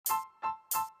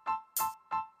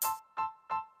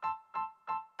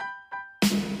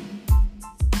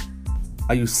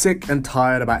Are you sick and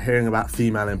tired about hearing about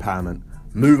female empowerment?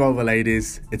 Move over,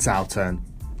 ladies, it's our turn.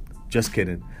 Just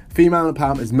kidding. Female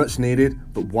empowerment is much needed,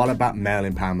 but what about male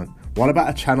empowerment? What about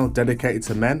a channel dedicated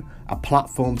to men, a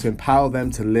platform to empower them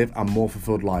to live a more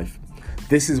fulfilled life?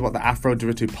 This is what the Afro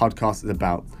Derivative podcast is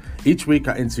about. Each week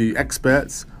I interview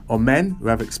experts or men who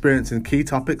have experience in key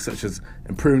topics such as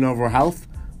improving overall health,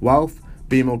 wealth,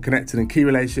 being more connected in key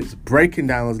relationships, breaking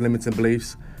down those limiting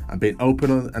beliefs, and being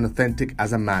open and authentic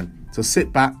as a man. So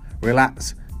sit back,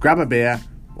 relax, grab a beer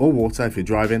or water if you're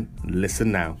driving, and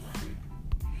listen now.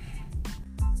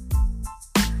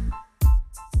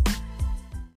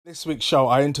 This week's show,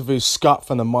 I interview Scott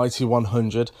from the Mighty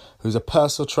 100, who's a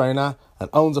personal trainer and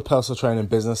owns a personal training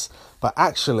business, but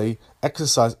actually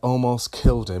exercise almost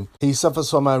killed him. He suffers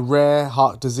from a rare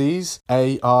heart disease,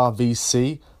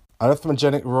 ARVC,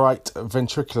 arrhythmogenic right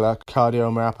ventricular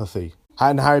cardiomyopathy,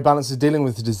 and how he balances dealing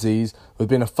with the disease with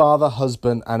being a father,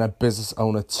 husband, and a business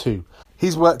owner too.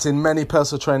 He's worked in many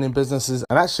personal training businesses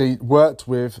and actually worked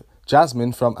with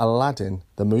Jasmine from Aladdin,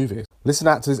 the movie. Listen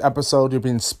out to this episode. You'll be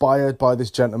inspired by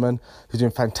this gentleman who's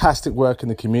doing fantastic work in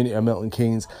the community of Milton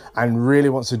Keynes and really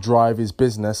wants to drive his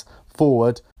business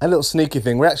forward. A little sneaky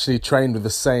thing, we actually trained with the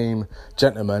same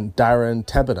gentleman, Darren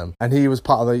Tebenham, and he was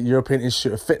part of the European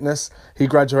Institute of Fitness. He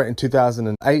graduated in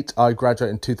 2008, I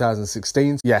graduated in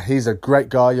 2016. Yeah, he's a great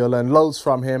guy, you'll learn loads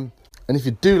from him. And if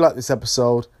you do like this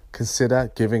episode, consider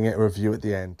giving it a review at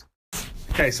the end.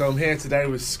 Okay, so I'm here today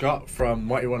with Scott from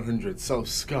Mighty 100. So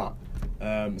Scott,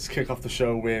 let's kick off the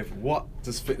show with, what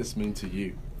does fitness mean to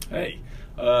you? Hey,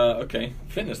 okay,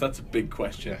 fitness, that's a big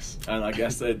question. Yes. And I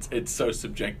guess it's so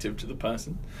subjective to the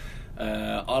person.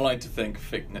 I like to think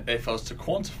if I was to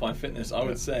quantify fitness, I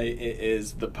would say it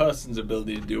is the person's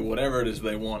ability to do whatever it is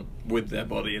they want with their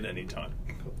body at any time.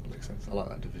 Cool, that makes sense. I like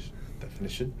that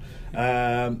definition.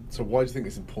 So why do you think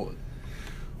it's important?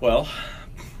 Well,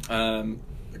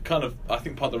 I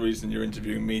think part of the reason you're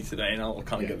interviewing me today, and I'll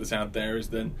kind of get this out there, is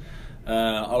then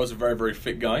I was a very, very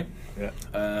fit guy.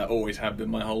 Yeah. Always have been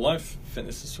my whole life.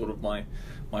 Fitness is sort of my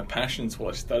passion. It's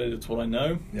what I studied. It's what I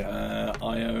know. Yeah.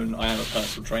 I am a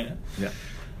personal trainer.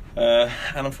 Yeah.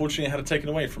 And unfortunately, I had it taken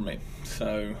away from me.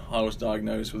 So I was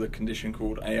diagnosed with a condition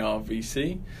called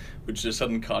ARVC, which is a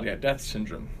sudden cardiac death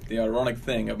syndrome. The ironic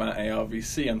thing about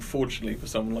ARVC, unfortunately for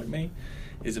someone like me,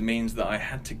 is it means that I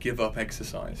had to give up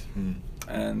exercise.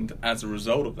 And as a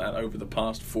result of that, over the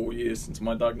past 4 years since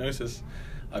my diagnosis,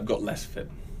 I've got less fit.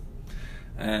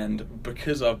 And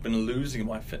because I've been losing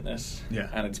my fitness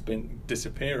and it's been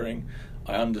disappearing,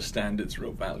 I understand its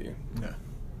real value. Yeah.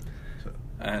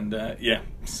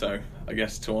 So I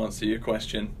guess to answer your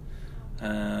question,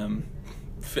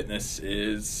 fitness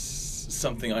is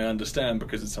something I understand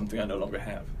because it's something I no longer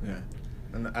have. Yeah.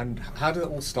 And how did it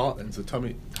all start then? So tell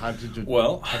me, how did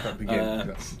that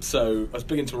begin? So I was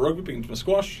big into rugby, big into my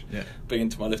squash, big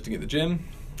into my lifting at the gym.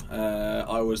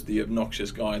 I was the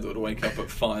obnoxious guy that would wake up at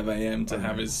 5 a.m. to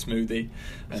have his smoothie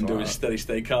and do his steady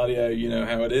state cardio. You know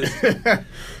how it is.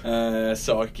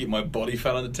 So I could keep my body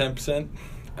fat under 10%.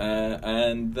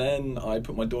 And then I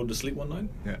put my daughter to sleep one night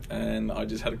and I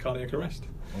just had a cardiac arrest.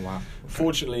 Oh, wow. Okay.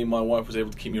 Fortunately, my wife was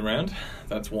able to keep me around.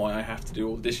 That's why I have to do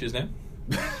all the dishes now.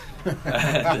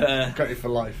 And, got you for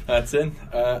life. That's it.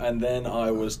 And then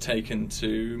I was taken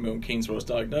to Milton Keynes where I was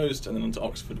diagnosed, and then on to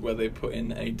Oxford where they put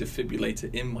in a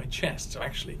defibrillator in my chest. So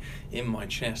actually, in my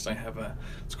chest I have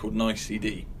it's called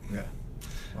NICD. Yeah.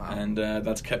 Wow. And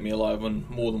that's kept me alive on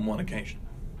more than one occasion.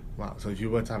 Wow, so if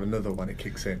you were to have another one, it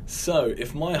kicks in. So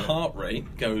if my heart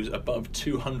rate goes above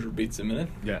 200 beats a minute,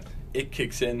 it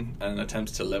kicks in and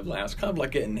attempts to level out. It's kind of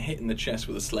like getting hit in the chest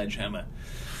with a sledgehammer.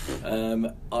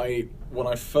 When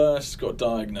I first got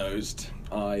diagnosed,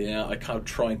 I kind of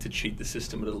tried to cheat the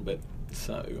system a little bit.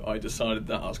 So I decided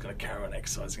that I was going to carry on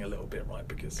exercising a little bit, right?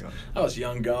 Because I was a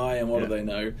young guy, and what do they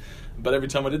know? But every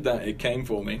time I did that, it came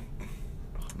for me.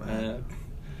 Oh,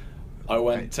 I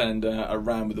went and I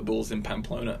ran with the bulls in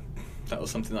Pamplona. That was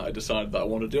something that I decided that I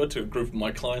wanted to do. I took a group of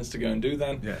my clients to go and do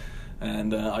that. Yeah.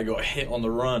 And I got hit on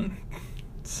the run.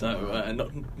 So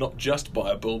not just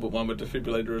by a bull, but one with a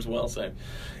defibrillator as well. So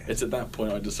it's at that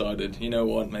point I decided, you know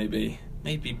what, maybe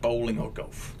bowling or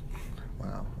golf.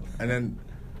 Wow. And then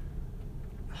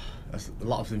that's a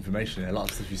lot of information there, a lot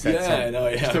of stuff you said.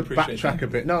 Just to backtrack a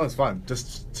bit. No, it's fine.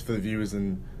 Just for the viewers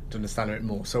and to understand a bit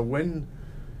more. So when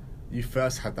you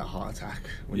first had that heart attack,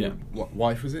 your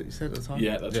wife was it, you said at the time?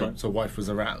 Yeah, that's right. So wife was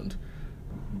around.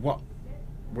 What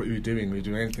were you doing? Were you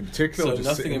doing anything in particular? So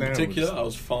nothing in particular. I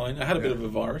was fine. I had a bit of a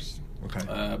virus,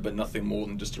 but nothing more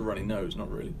than just a runny nose, not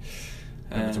really.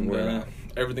 And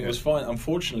everything was fine.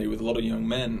 Unfortunately, with a lot of young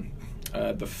men,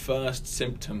 the first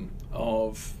symptom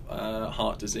of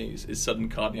heart disease is sudden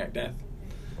cardiac death.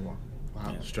 Wow,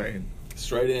 Yeah.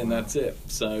 Straight in, that's it.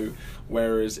 So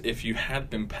whereas if you had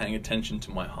been paying attention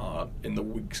to my heart in the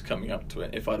weeks coming up to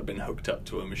it, if I'd have been hooked up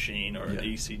to a machine or an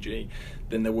ECG,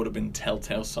 then there would have been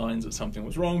telltale signs that something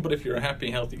was wrong. But if you're a happy,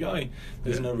 healthy guy,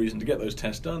 there's no reason to get those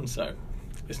tests done, so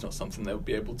it's not something they would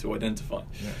be able to identify.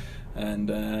 And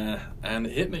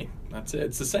it hit me. That's it.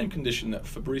 It's the same condition that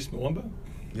Fabrice Muamba.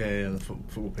 The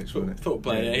football pitch, wasn't it?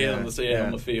 Football player, on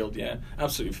the field,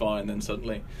 absolutely fine. Then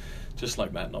suddenly, just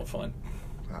like that, not fine.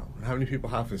 Wow. And how many people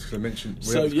have this? Because I mentioned.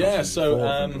 So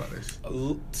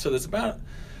there's about.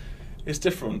 It's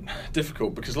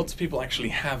difficult because lots of people actually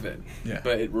have it,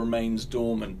 but it remains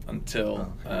dormant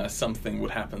until something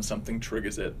would happen, something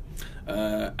triggers it.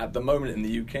 At the moment in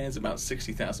the UK, it's about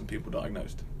 60,000 people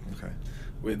diagnosed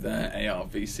with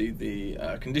ARVC.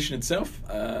 The condition itself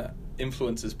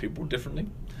influences people differently.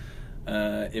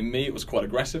 In me, it was quite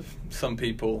aggressive. Some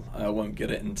people won't get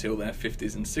it until their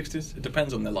 50s and 60s. It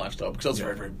depends on their lifestyle, because I was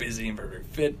very, very busy and very, very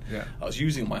fit. I was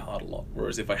using my heart a lot.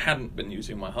 Whereas if I hadn't been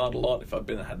using my heart a lot, if I'd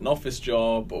had an office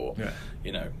job or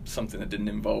something that didn't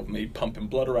involve me pumping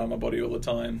blood around my body all the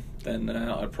time, then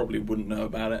I probably wouldn't know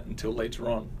about it until later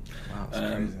on. Wow, that's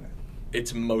crazy, isn't it?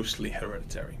 It's mostly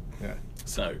hereditary.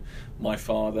 So my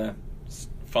father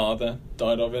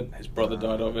died of it, his brother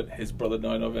died of it, his brother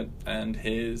died of it,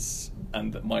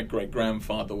 and my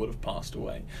great-grandfather would have passed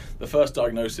away. The first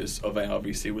diagnosis of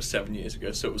ARVC was 7 years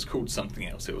ago, so it was called something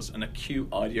else. It was an acute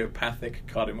idiopathic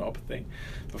cardiomyopathy.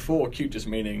 Before, acute just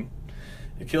meaning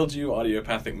it killed you,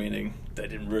 idiopathic meaning they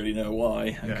didn't really know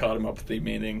why, and cardiomyopathy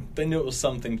meaning they knew it was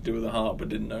something to do with the heart but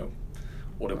didn't know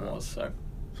what it was. So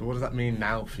what does that mean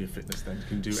now for your fitness then? You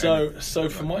can do so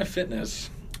for my fitness,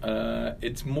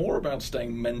 it's more about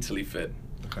staying mentally fit.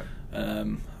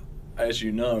 As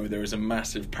you know, there is a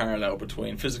massive parallel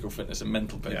between physical fitness and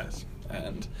mental fitness.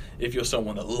 And if you're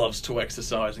someone that loves to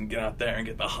exercise and get out there and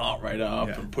get the heart rate up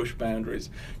and push boundaries,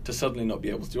 to suddenly not be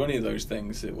able to do any of those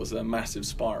things, it was a massive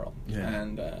spiral.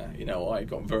 And I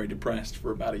got very depressed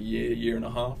for about a year and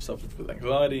a half, suffered with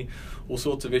anxiety, all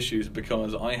sorts of issues,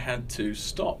 because I had to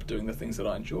stop doing the things that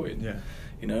I enjoyed.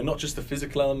 Not just the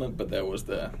physical element, but there was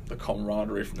the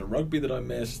camaraderie from the rugby that I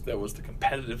missed. There was the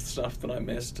competitive stuff that I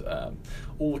missed.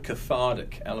 All the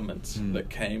cathartic elements that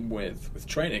came with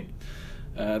training,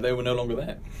 they were no longer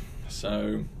there.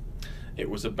 So it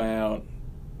was about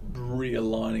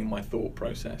realigning my thought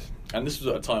process. And this was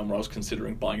at a time where I was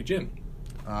considering buying a gym.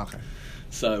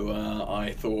 So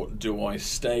I thought, do I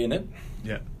stay in it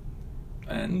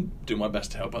and do my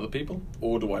best to help other people,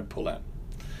 or do I pull out?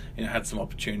 Had some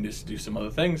opportunities to do some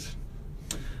other things,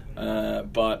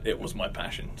 but it was my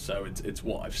passion, so it's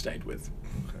what I've stayed with.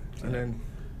 And then,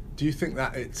 do you think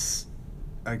that it's,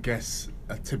 I guess,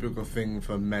 a typical thing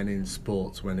for men in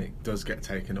sports when it does get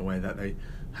taken away, that they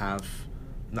have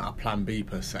not a plan B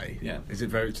per se? Is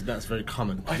it that's very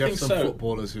common? I you think have some so.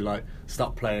 Footballers who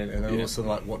stop playing and then all of a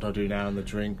sudden what do I do now? And the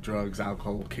drink, drugs,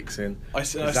 alcohol kicks in.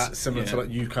 Is that similar to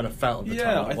you kind of felt at the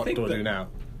time? What do I do now?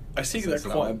 I see that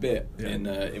quite a bit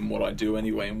in what I do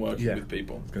anyway, in working with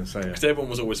people. I was going to say because everyone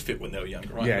was always fit when they were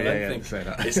younger, right? I don't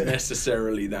think it's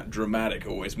necessarily that dramatic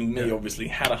always. Me, obviously,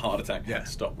 had a heart attack, had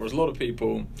to stop. Whereas a lot of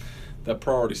people, their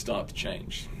priorities start to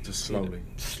change. Just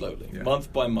slowly.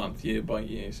 Month by month, year by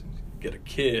year. You get a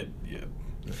kid,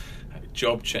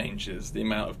 job changes, the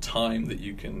amount of time that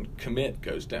you can commit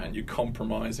goes down. You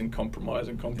compromise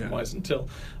until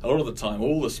a lot of the time,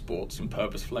 all the sports and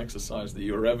purposeful exercise that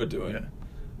you're ever doing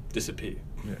disappear.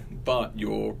 But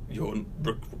your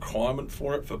requirement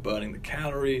for it, for burning the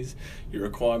calories, your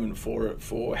requirement for it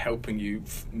for helping you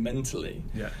mentally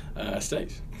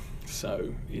stays.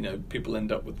 So people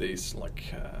end up with these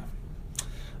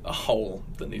a hole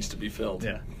that needs to be filled,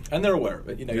 and they're aware of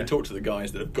it. You talk to the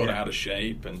guys that have got out of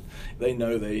shape, and they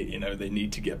know they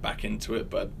need to get back into it,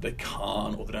 but they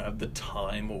can't, or they don't have the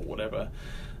time, or whatever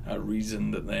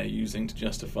reason that they're using to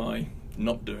justify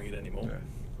not doing it anymore.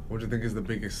 What do you think is the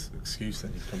biggest excuse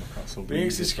that you come across? The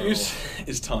biggest excuse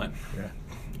is time.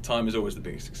 Time is always the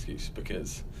biggest excuse,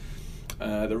 because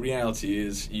the reality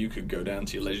is you could go down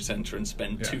to your leisure centre and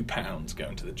spend £2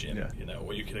 going to the gym,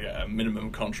 or you could get a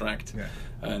minimum contract,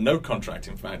 no contract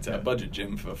in fact, a budget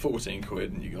gym for 14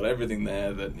 quid, and you got everything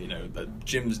there that that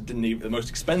gyms didn't even, the most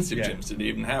expensive gyms didn't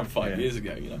even have 5 years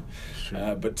ago.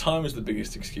 But time is the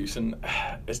biggest excuse, and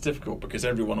it's difficult because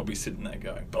everyone will be sitting there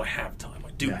going, but I have time.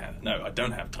 No, I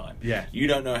don't have time. You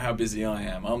don't know how busy I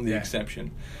am. I'm the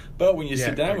exception. But when you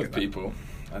sit down with people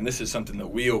And this is something that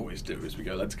we always do, is we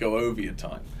go, let's go over your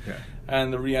time. Yeah.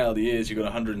 And the reality is you've got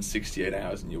 168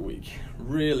 hours in your week.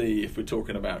 Really, if we're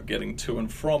talking about getting to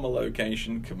and from a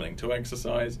location, committing to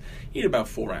exercise, you need about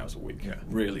 4 hours a week,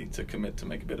 really, to commit to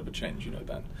make a bit of a change, you know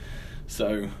that.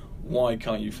 So why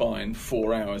can't you find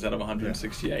 4 hours out of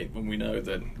 168 when we know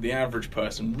that the average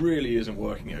person really isn't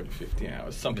working over 50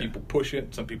 hours? Some people push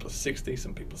it, some people are 60,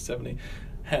 some people are 70.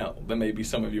 Hell, there may be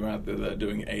some of you out there that are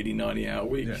doing 80, 90-hour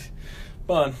weeks. Yeah.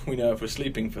 But we know if we're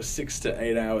sleeping for 6 to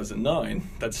 8 hours a night,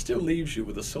 that still leaves you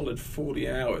with a solid 40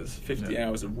 hours, 50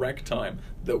 hours of rec time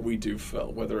that we do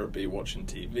fill, whether it be watching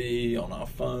TV, on our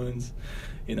phones.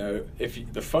 You know,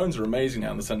 the phones are amazing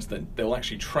now in the sense that they'll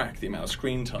actually track the amount of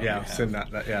screen time you have. I've seen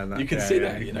that. You can see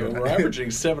that. You know, we're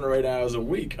averaging 7 or 8 hours a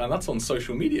week, and that's on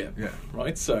social media,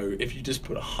 right? So if you just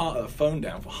put a phone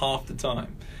down for half the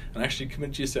time and actually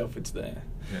commit to yourself, it's there.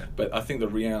 Yeah. But I think the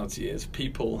reality is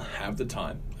people have the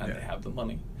time and they have the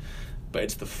money, but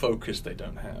it's the focus they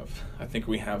don't have. I think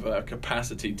we have a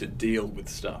capacity to deal with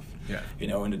stuff, you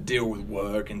know, and to deal with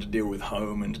work and to deal with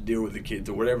home and to deal with the kids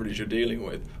or whatever it is you're dealing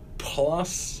with,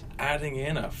 plus adding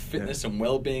in a fitness and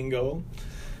well-being goal.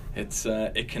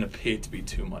 It can appear to be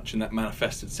too much, and that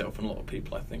manifests itself in a lot of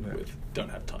people, I think, with don't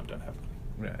have time, don't have money.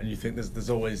 Yeah, and you think there's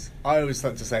always... I always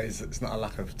like to say it's not a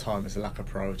lack of time, it's a lack of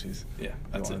priorities. Yeah,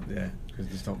 that's it. Yeah, because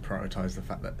you just don't prioritise the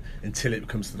fact that until it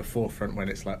comes to the forefront when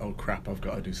it's like, oh crap, I've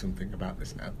got to do something about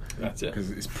this now. That's it.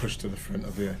 Because it's pushed to the front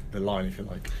of the line, if you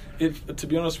like. To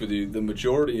be honest with you, the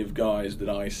majority of guys that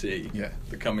I see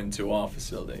that come into our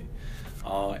facility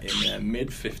are in their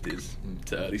mid-50s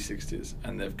to early 60s,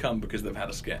 and they've come because they've had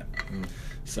a scare.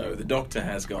 So the doctor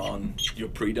has gone, you're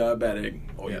pre-diabetic,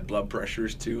 or your blood pressure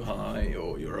is too high,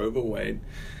 or you're overweight,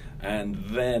 and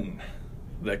then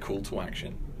they're called to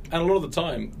action. And a lot of the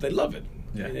time, they love it.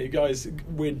 You know, you guys,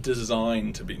 we're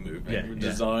designed to be moving. We're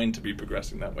designed to be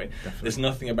progressing that way. Definitely. There's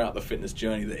nothing about the fitness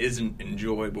journey that isn't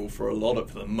enjoyable for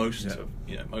most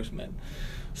men.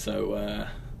 So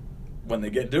when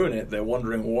they get doing it, they're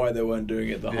wondering why they weren't doing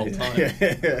it the whole time.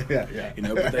 You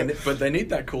know, but they need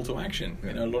that call to action.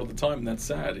 You know, a lot of the time, that's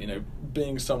sad. You know,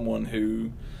 being someone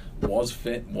who was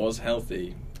fit, was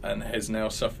healthy, and is now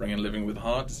suffering and living with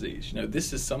heart disease. You know,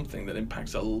 this is something that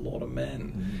impacts a lot of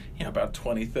men, you know, about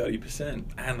 20-30%.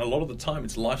 And a lot of the time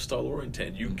it's lifestyle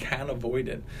oriented. You can avoid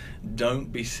it.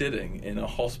 Don't be sitting in a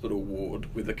hospital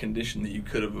ward with a condition that you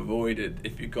could have avoided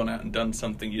if you'd gone out and done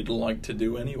something you'd like to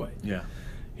do anyway.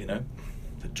 You know,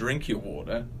 to drink your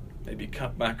water, maybe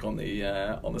cut back on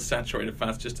the saturated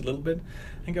fats just a little bit,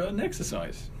 and go and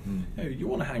exercise. You know, you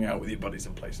want to hang out with your buddies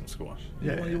and play some squash.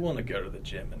 You want to go to the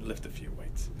gym and lift a few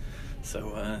weights.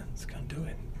 So let's go and do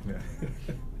it.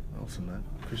 Awesome, man.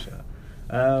 Appreciate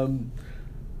that.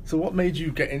 So what made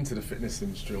you get into the fitness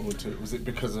industry? Or was it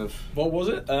because of... What was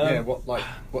it?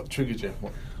 What triggered you?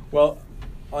 Well,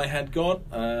 I had got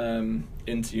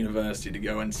into university to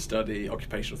go and study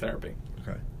occupational therapy.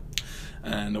 Okay.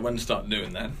 And I went and started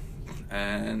doing that.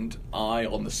 And I,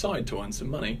 on the side, to earn some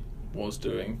money, was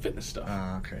doing fitness stuff.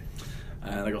 Okay.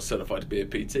 And I got certified to be a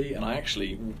PT, and I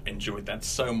actually enjoyed that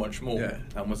so much more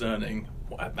and was earning,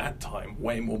 at that time,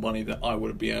 way more money than I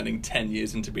would be earning 10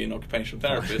 years into being an occupational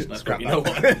therapist. And I thought, you know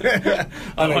what,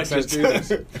 I might just do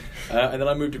this. And then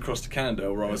I moved across to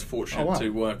Canada, where I was fortunate to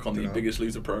work on the Biggest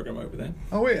Loser program over there.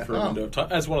 For a window of time,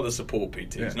 as one of the support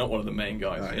PTs, not one of the main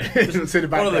guys.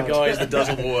 One of the guys that does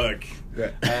all the work.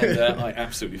 And I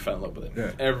absolutely fell in love with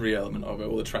it. Every element of it,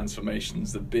 all the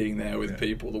transformations, the being there with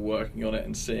people, the working on it,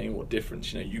 and seeing what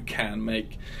difference you can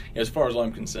make. As far as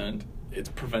I'm concerned, it's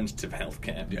preventative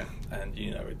healthcare, and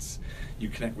you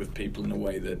connect with people in a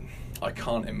way that I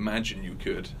can't imagine you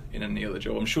could in any other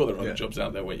job. I'm sure there are other jobs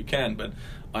out there where you can, but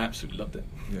I absolutely loved it.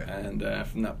 And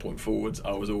from that point forwards,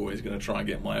 I was always going to try and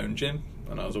get my own gym,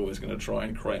 and I was always going to try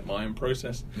and create my own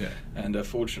process. And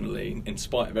fortunately, in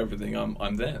spite of everything,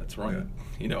 I'm there. That's right.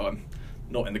 You know, I'm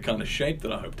not in the kind of shape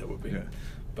that I hoped I would be,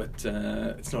 but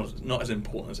it's not as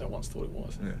important as I once thought it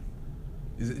was.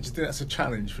 Do you think that's a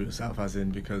challenge for yourself, as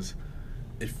in, because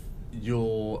if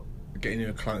you're getting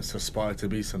your clients to aspire to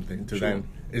be something, then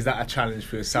is that a challenge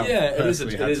for yourself? It is a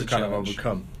kind challenge. of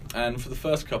overcome. And for the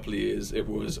first couple of years, it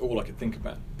was all I could think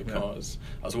about, because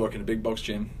I was working in a big box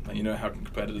gym, and you know how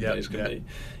competitive days can be.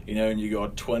 You know, and you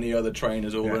got 20 other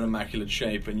trainers all in immaculate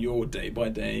shape, and you're day by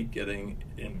day getting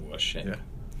in worse shape.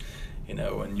 You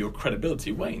know, and your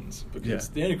credibility wanes, because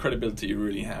the only credibility you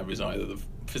really have is either the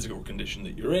physical condition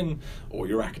that you're in or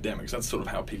your academics. That's sort of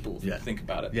how people think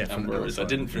about it. And whereas I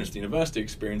didn't finish the university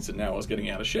experience, and now I was getting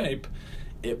out of shape,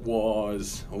 it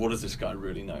was, what does this guy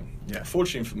really know? Yeah.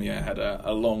 Fortunately for me, I had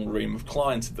a long ream of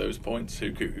clients at those points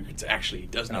who could actually, he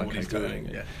does know what he's doing.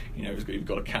 Yeah. You know, you've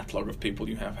got a catalogue of people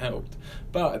you have helped.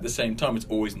 But at the same time, it's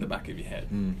always in the back of your head.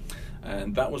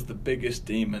 And that was the biggest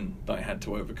demon that I had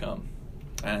to overcome.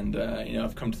 And, you know,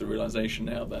 I've come to the realization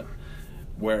now that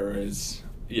whereas,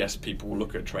 yes, people will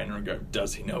look at a trainer and go,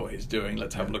 does he know what he's doing?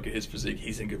 Let's have a look at his physique.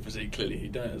 He's in good physique. Clearly he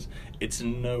does. It's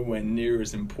nowhere near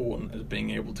as important as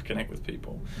being able to connect with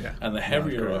people. Yeah. And the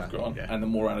heavier I've gone yeah. and the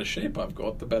more out of shape I've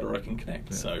got, the better I can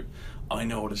connect. Yeah. So I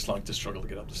know what it's like to struggle to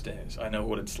get up the stairs. I know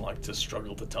what it's like to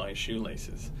struggle to tie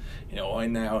shoelaces. You know, I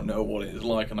now know what it is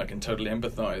like, and I can totally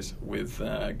empathize with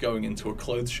going into a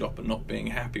clothes shop and not being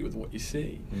happy with what you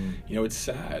see. You know, it's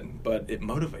sad, but it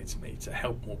motivates me to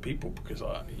help more people because,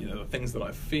 you know, the things that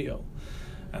I feel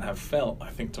and have felt,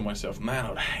 I think to myself, man,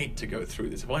 I'd hate to go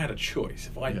through this. If I had a choice,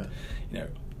 you know,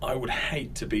 I would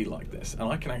hate to be like this. And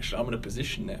I can actually, I'm in a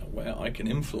position now where I can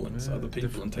influence other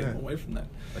people and take them away from that.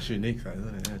 That's unique though,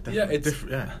 isn't it? Yeah,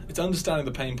 it's understanding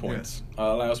the pain points.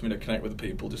 Yeah. Allows me to connect with the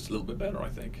people just a little bit better, I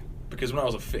think. Because when I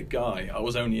was a fit guy, I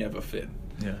was only ever fit.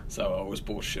 Yeah. So I always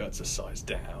bought shirts a size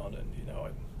down, and you know,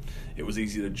 it was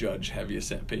easy to judge heavier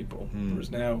set people.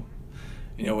 Whereas now,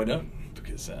 you know, I don't,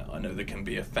 because I know there can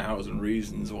be 1,000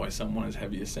 reasons why someone is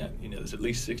heavier set. You know, there's at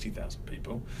least 60,000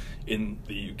 people in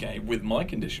the UK with my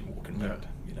condition walking around.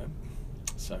 You know,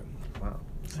 so wow,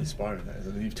 it's inspiring. That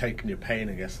isn't it? You've taken your pain,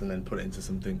 I guess, and then put it into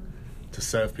something to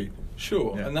serve people.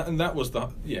 Sure, yeah. and that was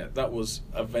that was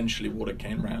eventually what it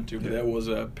came round to. But there was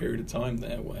a period of time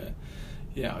there where,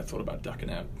 I thought about ducking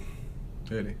out.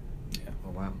 Really? Yeah.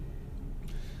 Oh wow.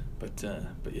 But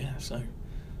yeah, so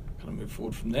kind of moved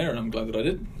forward from there, and I'm glad that I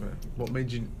did. Right. What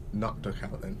made you not duck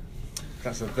out then?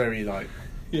 That's a very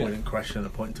poignant question, a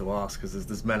point to ask, because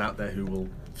there's men out there who will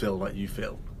feel like you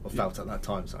feel or felt at that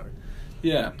time. Sorry.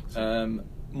 Yeah.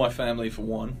 My family for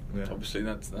one. Yeah. Obviously,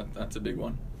 that's a big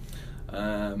one.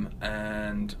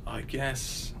 And I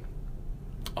guess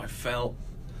I felt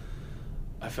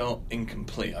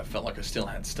incomplete. I felt like I still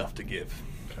had stuff to give.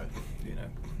 Okay. You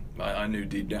know, I knew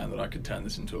deep down that I could turn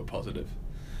this into a positive,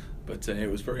 but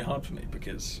it was very hard for me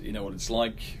because you know what it's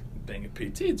like being a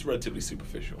PT. It's relatively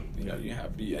superficial. You know,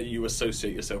 you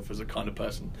associate yourself as a kind of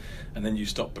person, and then you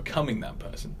stop becoming that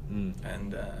person,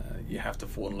 and you have to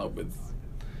fall in love with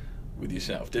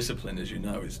yourself. Discipline, as you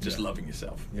know, is just loving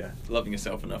yourself. Yeah. Loving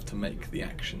yourself enough to make the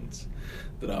actions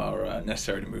that are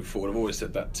necessary to move forward. I've always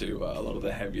said that to a lot of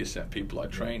the heavier set people I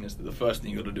train, is that the first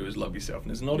thing you've got to do is love yourself.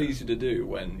 And it's not easy to do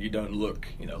when you don't look,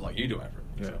 you know, like you do, Averill,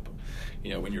 for example.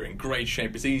 You know, when you're in great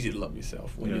shape, it's easy to love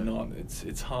yourself. When you're not,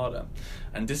 it's harder.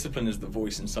 And discipline is the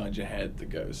voice inside your head that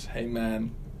goes, hey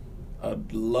man,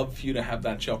 I'd love for you to have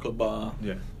that chocolate bar,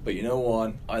 but you know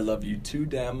what? I love you too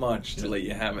damn much to let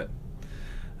you have it.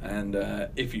 And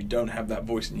if you don't have that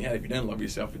voice in your head, if you don't love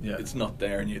yourself, it's not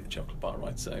there, and you hit the chocolate bar,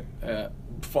 right? So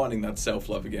finding that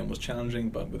self-love again was challenging,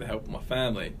 but with the help of my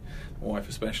family, my wife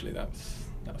especially, that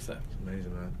was that.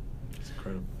 Amazing, man. It's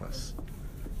incredible.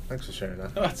 Thanks for sharing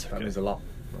that. Oh, that's okay. That means a lot.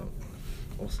 Well,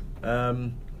 awesome.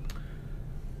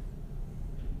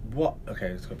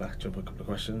 Let's go back, jump a couple of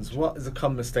questions. What is a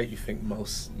common mistake you think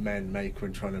most men make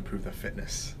when trying to improve their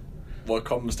fitness? What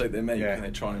common mistake they make when they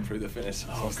try and improve their fitness?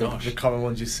 Oh, gosh. The common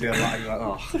ones you see a lot, you're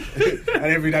like, and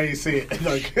every day you see it.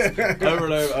 Over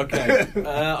and over, okay.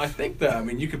 I think that, I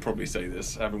mean, you could probably say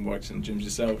this, having worked in gyms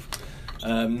yourself,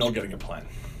 not getting a plan.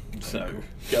 So,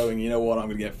 going, you know what, I'm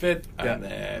going to get fit,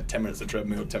 and 10 minutes of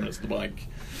treadmill, 10 minutes of the bike,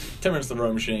 10 minutes of the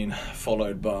row machine,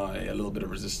 followed by a little bit of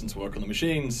resistance work on the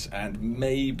machines, and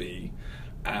maybe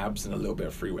abs and a little bit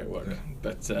of free weight work.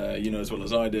 But you know as well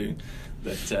as I do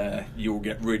that you'll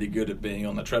get really good at being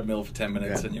on the treadmill for 10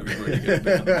 minutes and you'll be really good at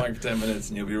being on the bike for 10 minutes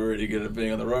and you'll be really good at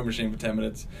being on the row machine for 10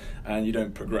 minutes and you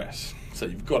don't progress. So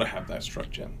you've got to have that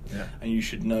structure and you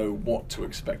should know what to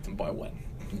expect and by when.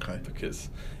 Okay. Because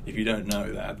if you don't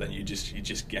know that, then you're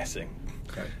just guessing.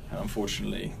 Okay. And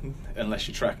unfortunately, unless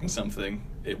you're tracking something,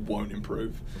 it won't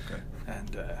improve. Okay.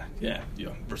 And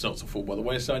your results will fall by the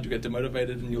wayside. You get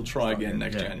demotivated, and you'll try again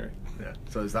next January. Yeah.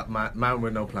 So is that man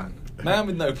with no plan? Man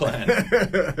with no plan.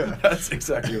 That's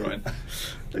exactly right.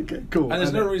 Okay. Cool. And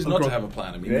there's no reason not to have a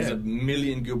plan. I mean, there's a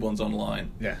million good ones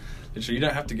online. Yeah. So you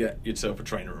don't have to get yourself a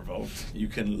trainer involved. You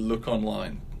can look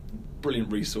online.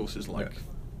 Brilliant resources like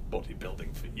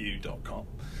bodybuildingforyou.com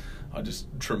are just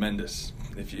tremendous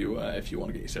if you want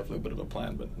to get yourself a little bit of a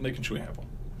plan, but making sure you have one.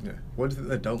 Yeah. Why do you think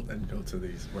they don't then go to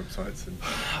these websites and is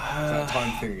that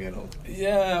time thing again?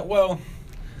 Yeah, well,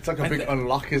 it's like a big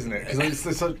unlock, isn't it?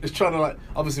 Because it's trying to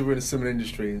obviously we're in a similar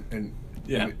industry in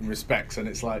respects, and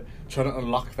it's like trying to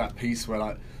unlock that piece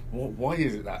where why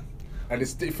is it that and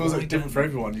it feels like different for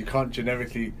everyone. You can't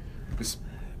generically.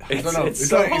 I don't know. It's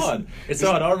so hard. It's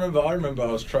hard. I remember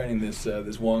I was training this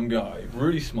one guy,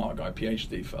 really smart guy,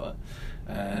 PhD fella.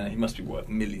 He must be worth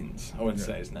millions. I won't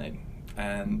say his name.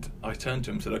 And I turned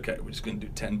to him and said, "Okay, we're just going to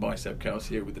do 10 bicep curls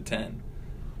here with the 10."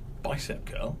 Bicep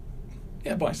curl?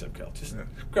 Yeah, bicep curl. Just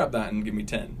grab that and give me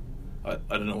 10. I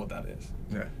don't know what that is.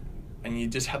 Yeah. And you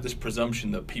just have this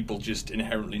presumption that people just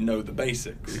inherently know the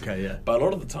basics. Okay, yeah. But a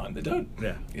lot of the time they don't.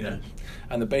 Yeah. You know.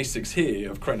 And the basics here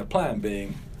of creating a plan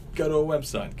being, go to a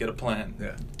website, get a plan.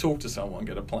 Yeah. Talk to someone,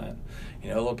 get a plan. You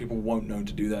know, a lot of people won't know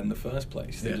to do that in the first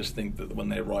place. They just think that when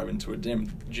they arrive into a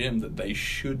gym that they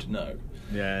should know.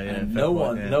 Yeah, yeah. And no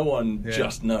one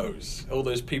just knows. All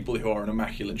those people who are in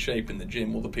immaculate shape in the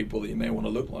gym, all the people that you may want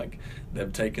to look like,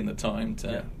 they've taken the time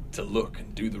to look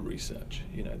and do the research.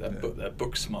 You know, they're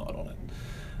book smart on it,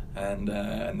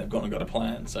 and they've gone and got a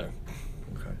plan. So,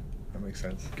 okay, that makes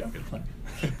sense. Go and get a plan.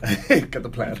 Get the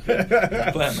plan. Get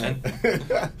the plan, man.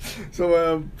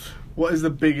 So, what is the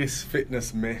biggest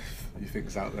fitness myth you think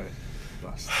is out there?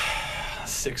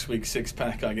 6-week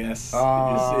 6-pack, I guess.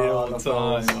 Oh, you see it all the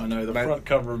time. Nice. I know, the front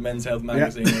cover of Men's Health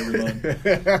magazine every month.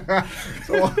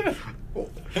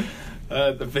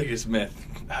 The biggest myth.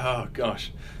 Oh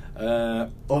gosh. Or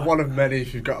one of many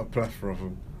if you've got a plethora of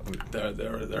them.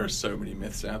 There are so many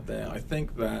myths out there. I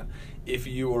think that if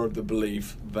you are of the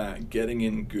belief that getting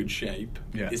in good shape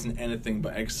isn't anything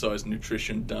but exercise and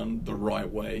nutrition done the right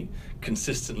way,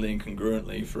 consistently and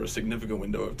congruently for a significant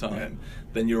window of time,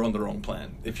 then you're on the wrong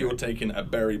plan. If you're taking a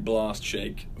Berry Blast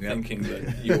shake thinking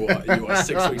that you are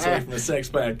 6 weeks away from a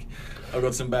six-pack, I've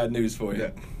got some bad news for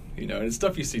you. You know, and it's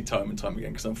stuff you see time and time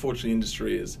again, because unfortunately the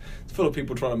industry is full of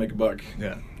people trying to make a buck.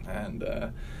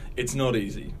 And it's not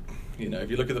easy. You know,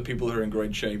 if you look at the people who are in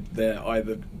great shape, they're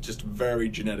either just very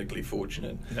genetically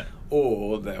fortunate,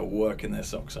 or they're working their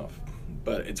socks off.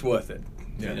 But it's worth it.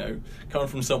 You know, coming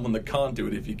from someone that can't do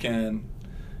it, if you can,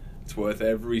 it's worth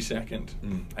every second,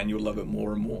 and you'll love it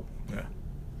more and more.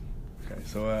 Okay,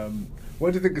 so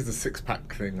what do you think is the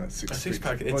 6-pack thing? Like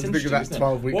 6-pack. What do you think of that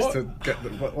 12 weeks to get the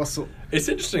what sort? It's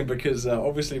interesting because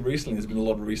obviously recently there's been a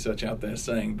lot of research out there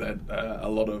saying that a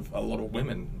lot of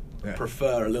women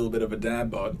prefer a little bit of a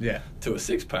dad bod to a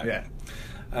 6-pack.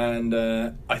 And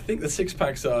I think the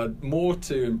 6-packs are more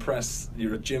to impress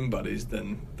your gym buddies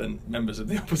than members of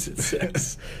the opposite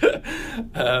sex.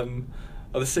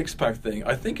 The 6-pack thing,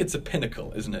 I think it's a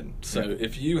pinnacle, isn't it? So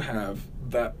if you have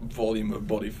that volume of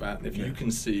body fat, and if you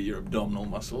can see your abdominal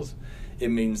muscles, it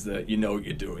means that you know what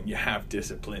you're doing, you have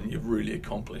discipline, you've really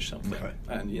accomplished something.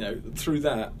 And you know, through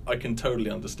that, I can totally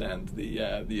understand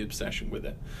the obsession with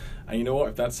it. And you know what?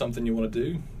 If that's something you want to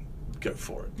do, go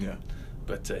for it.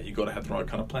 But you got to have the right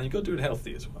kind of plan. You got to do it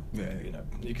healthy as well. You know,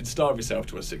 you can starve yourself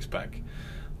to a 6-pack,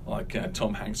 like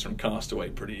Tom Hanks from Castaway,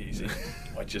 pretty easy.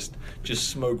 Like just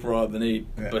smoke rather than eat.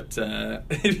 But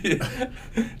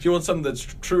if you want something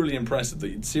that's truly impressive that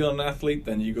you'd see on an athlete,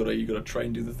 then you got to try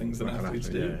and do the things that athletes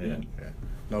do.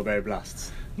 No Berry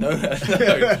Blasts. No,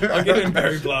 I'm giving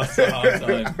Berry Blasts a hard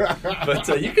time.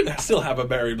 But you can still have a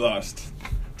Berry Blast.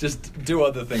 Just do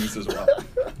other things as well.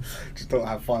 Just don't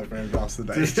have 5 Berry Blasts a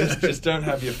day. just don't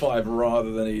have your 5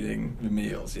 rather than eating the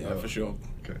meals. For sure.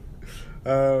 Okay.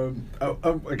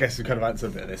 I guess you kind of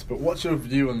answered a bit of this, but what's your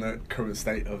view on the current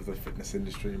state of the fitness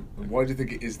industry, and why do you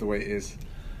think it is the way it is?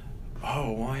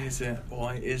 Oh, why is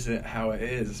it how it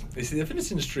is? You see, the fitness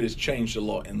industry has changed a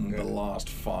lot in the last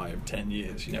 5-10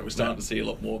 years. You know, we're starting to see a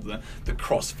lot more of the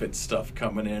CrossFit stuff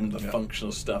coming in, the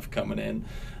functional stuff coming in,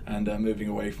 and moving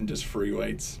away from just free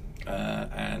weights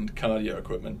and cardio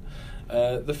equipment.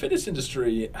 The fitness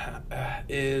industry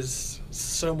is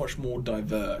so much more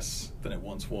diverse than it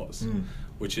once was,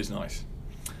 which is nice.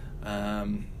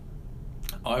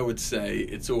 I would say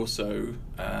it's also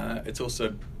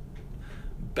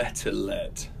better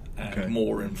led and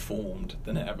more informed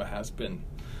than it ever has been.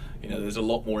 You know, there's a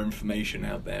lot more information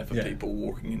out there for people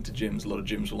walking into gyms. A lot of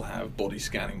gyms will have body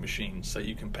scanning machines, so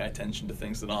you can pay attention to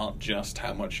things that aren't just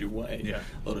how much you weigh.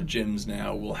 A lot of gyms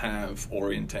now will have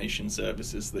orientation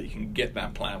services so that you can get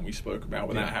that plan we spoke about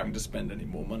without having to spend any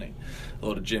more money. A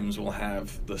lot of gyms will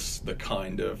have the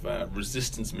kind of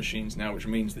resistance machines now, which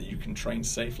means that you can train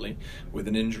safely with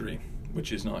an injury,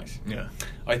 which is nice.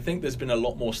 I think there's been a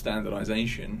lot more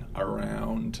standardization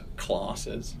around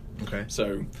classes.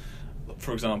 So,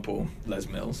 for example, Les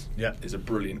Mills is a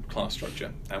brilliant class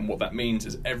structure, and what that means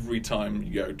is every time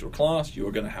you go to a class,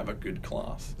 you're going to have a good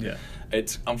class.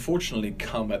 It's unfortunately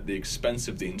come at the expense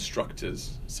of the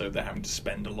instructors, so they're having to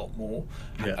spend a lot more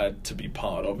to be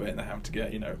part of it, and they have to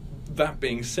get, you know, That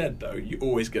being said, though, you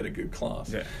always get a good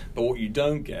class. Yeah. But what you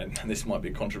don't get, and this might be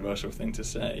a controversial thing to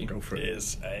say, Go for it.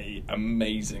 is a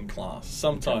amazing class.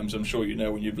 Sometimes, I'm sure you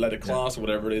know, when you've led a class or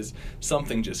whatever it is,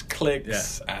 something just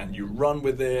clicks and you run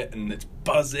with it and it's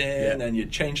buzzing and you're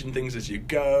changing things as you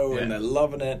go and they're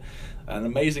loving it. And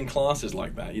amazing classes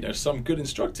like that, you know, some good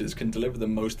instructors can deliver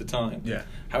them most of the time. Yeah.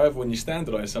 However, when you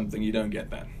standardise something, you don't get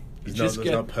that. There's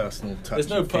no personal touch. There's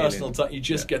no personal touch. You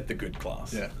just get the good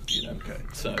class. Yeah. You know. Okay.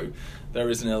 So there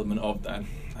is an element of that,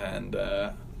 and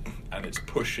it's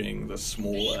pushing the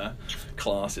smaller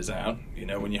classes out. You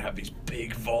know, when you have these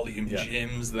big volume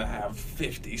gyms that have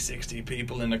 50, 60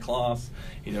 people in a class,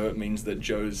 you know, it means that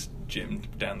Joe's gym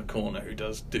down the corner, who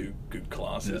does do good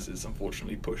classes, is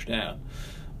unfortunately pushed out.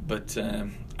 But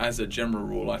as a general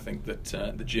rule, I think that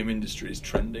the gym industry is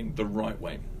trending the right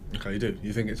way. Okay, you do.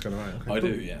 You think it's going to right? Okay, I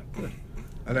cool. do, yeah.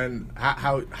 And then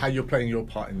how you're playing your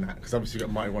part in that? Because obviously you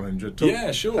got Mighty 100.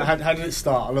 Yeah, sure. How did it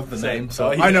start? I love the name.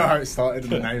 So yeah. I know how it started in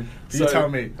the name. You tell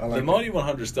me. I like the Mighty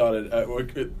 100 started.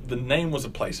 The name was a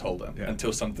placeholder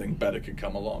until something better could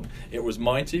come along. It was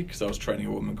Mighty because I was training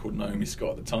a woman called Naomi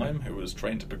Scott at the time, who was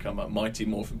trained to become a Mighty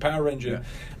Morphin Power Ranger,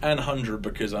 and 100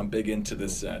 because I'm big into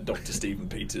this Dr. Stephen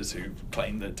Peters, who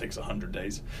claimed that it takes 100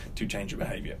 days to change your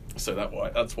behaviour. So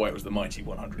that's why it was the Mighty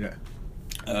 100.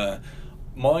 Yeah.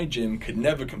 My gym could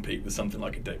never compete with something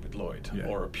like a David Lloyd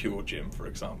or a Pure Gym, for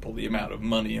example. The amount of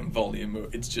money and volume,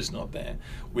 it's just not there.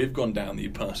 We've gone down the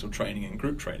personal training and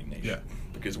group training niche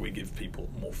because we give people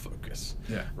more focus.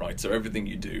 Right? So everything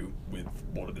you do with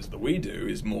what it is that we do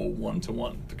is more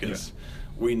one-to-one because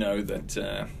we know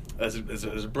that there's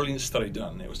a brilliant study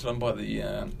done. It was done by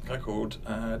the guy called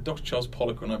Dr. Charles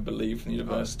Poliquin, I believe, from the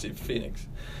University of Phoenix.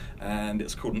 And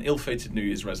it's called an ill-fated New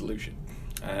Year's resolution.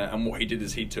 And what he did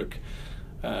is he took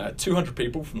 200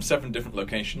 people from 7 different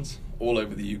locations all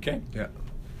over the UK.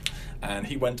 And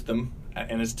he went to them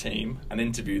in his team and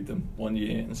interviewed them 1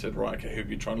 year and said, right, okay, who are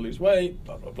you trying to lose weight?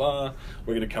 Blah, blah, blah.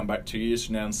 We're going to come back 2 years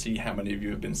from now and see how many of you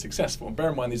have been successful. And bear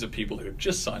in mind, these are people who have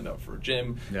just signed up for a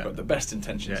gym, got the best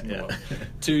intentions in the world.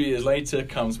 2 years later,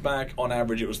 comes back. On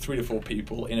average, it was 3 to 4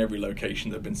 people in every location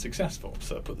that have been successful.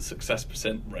 So I put the success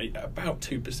percent rate at about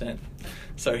 2%.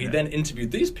 So he then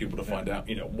interviewed these people to find out,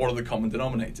 you know, what are the common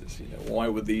denominators? You know, why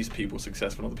were these people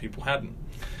successful and other people hadn't?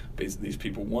 Because these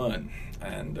people weren't.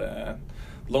 And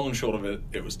long and short of it,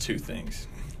 it was 2 things.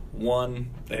 One,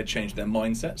 they had changed their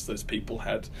mindsets. Those people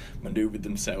had maneuvered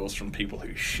themselves from people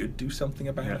who should do something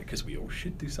about it, because we all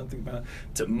should do something about it,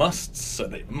 to musts, so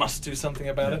they must do something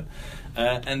about it.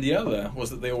 And the other was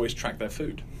that they always track their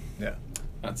food.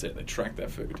 That's it, they track their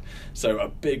food. So a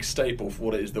big staple for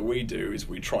what it is that we do is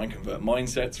we try and convert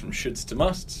mindsets from shoulds to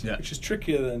musts, which is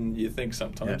trickier than you think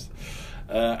sometimes.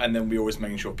 And then we always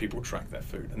making sure people track their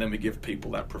food. And then we give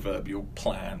people that proverbial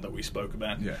plan that we spoke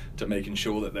about to making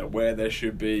sure that they're where they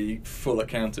should be, full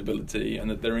accountability, and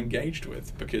that they're engaged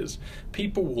with. Because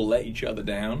people will let each other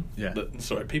down.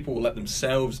 People will let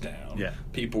themselves down.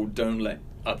 People don't let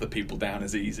other people down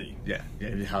as easy.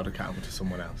 You're held accountable to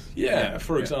someone else.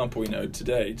 For example, you know,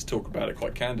 today, to talk about it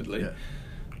quite candidly,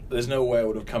 there's no way I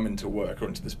would have come into work or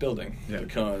into this building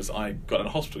because I got out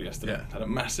of hospital yesterday. Had a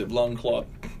massive lung clot,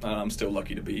 and I'm still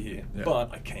lucky to be here.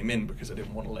 But I came in because I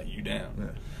didn't want to let you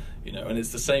down. You know, and it's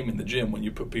the same in the gym. When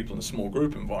you put people in a small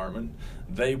group environment,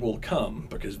 they will come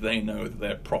because they know that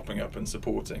they're propping up and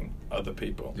supporting other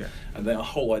people. And their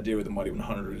whole idea with the Mighty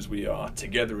 100 is we are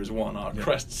together as one. Our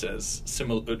crest says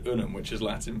simul ut unum, which is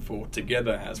Latin for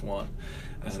together as one.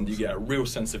 And you get a real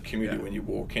sense of community when you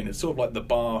walk in. It's sort of like the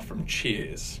bar from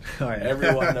Cheers.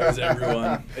 Everyone knows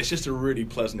everyone. It's just a really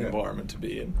pleasant environment to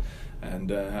be in.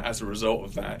 And as a result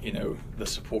of that, you know, the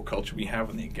support culture we have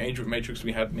and the engagement matrix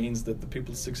we have means that the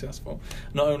people are successful.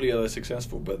 Not only are they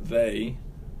successful, but they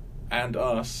and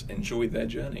us enjoy their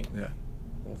journey.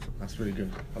 Awesome. That's really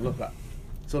good. I love that.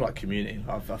 It's all like community.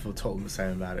 I feel totally the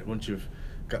same about it. Once you've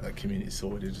got that community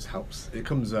sorted, it just helps. It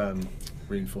comes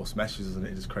reinforced messages, and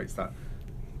it just creates that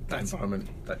environment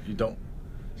that you don't.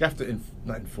 You have to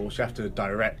not enforce. You have to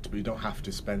direct, but you don't have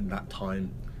to spend that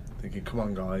time thinking, "Come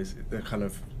on, guys." They're kind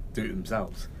of do it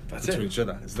themselves. To each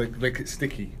other. It's like make it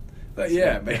sticky.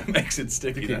 It makes it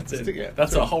sticky. That's it.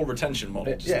 That's our whole retention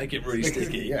model. Just make it really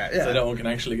sticky, so no one can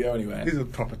actually go anywhere. These are the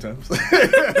proper terms.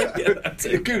 That's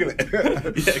it. Google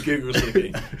it. Google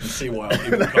sticky and see why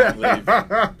people can't leave.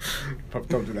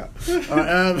 Don't do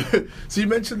that. So you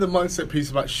mentioned the mindset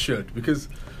piece about should, because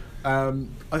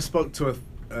I spoke to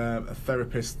a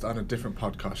therapist on a different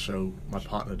podcast show my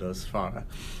partner does, Farah,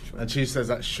 and she says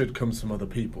that should comes from other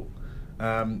people.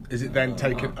 Is it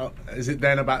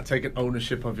then about taking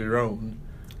ownership of your own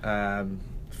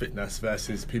fitness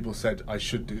versus people said I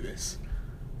should do this?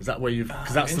 Is that where you've...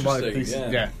 Because that's the mind piece.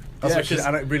 Yeah. That's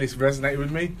and it really resonated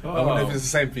with me. I wonder if it's the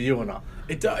same for you or not.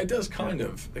 It does kind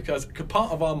of, because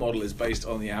part of our model is based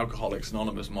on the Alcoholics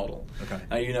Anonymous model. Okay.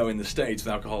 Now, you know, in the States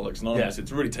with Alcoholics Anonymous,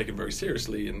 it's really taken very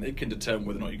seriously, and it can determine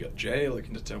whether or not you go to jail, it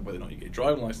can determine whether or not you get your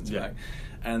driving license back.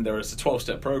 And there is a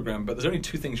 12-step program, but there's only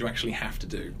 2 things you actually have to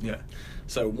do. Yeah.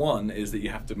 So one is that you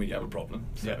have to admit you have a problem.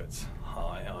 So it's,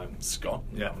 hi, I'm Scott,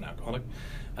 I'm an alcoholic.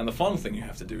 And the final thing you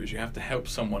have to do is you have to help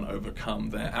someone overcome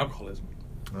their alcoholism.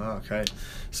 Oh, okay.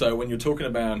 So when you're talking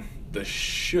about the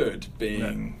should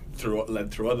being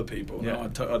led through other people, I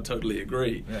totally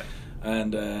agree. Yeah.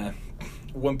 And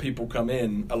when people come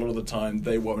in, a lot of the time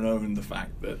they won't own the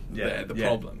fact that they're the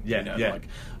problem. Like,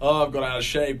 oh, I've got out of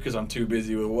shape because I'm too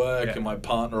busy with work, and my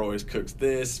partner always cooks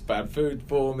this bad food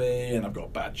for me, and I've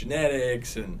got bad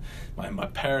genetics, and my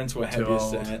parents were heavy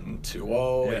set and too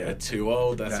old. Too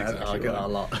old. That's exactly I get that a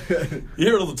lot. You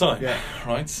hear it all the time,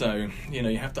 right? So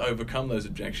you have to overcome those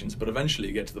objections, but eventually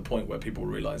you get to the point where people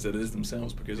realise that it is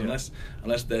themselves, because unless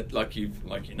they're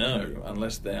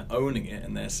unless they're owning it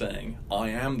and they're saying, I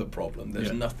am the problem,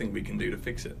 there's nothing we can do to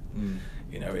fix it.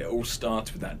 It all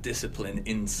starts with that discipline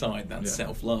inside, that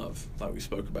self-love, like we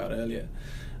spoke about earlier,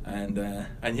 and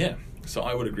so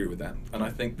I would agree with that, and I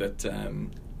think that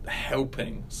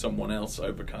helping someone else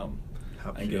overcome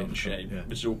and get in shape,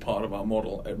 which is all part of our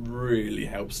model, it really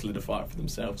helps solidify it for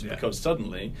themselves, because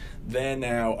suddenly they're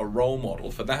now a role model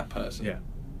for that person.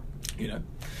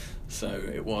 So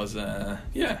it was I'd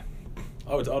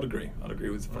agree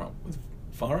with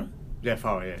Farah. Yeah,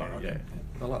 Farah, yeah.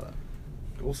 I like that.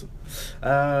 Awesome.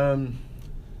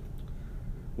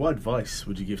 What advice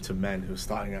would you give to men who are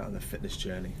starting out on their fitness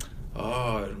journey?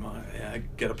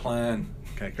 Get a plan.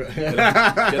 Okay, cool. Get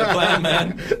a plan,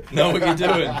 man. Know what you're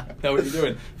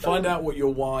doing. Find out what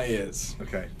your why is.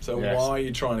 Okay. So why are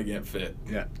you trying to get fit?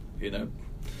 Yeah.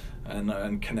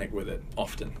 And connect with it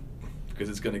often, because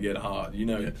it's going to get hard.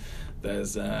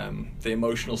 There's the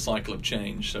emotional cycle of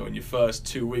change. So in your first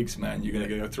 2 weeks, man, you're going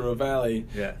to go through a valley.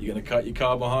 Yeah. You're going to cut your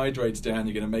carbohydrates down.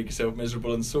 You're going to make yourself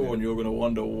miserable and sore, and you're going to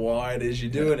wonder why it is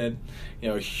you're doing it.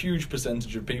 A huge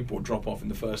percentage of people drop off in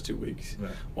the first 2 weeks. Yeah.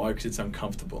 Why? Because it's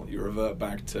uncomfortable. You revert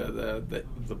back to the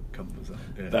comfort zone.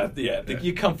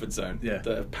 Your comfort zone. Yeah.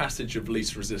 The passage of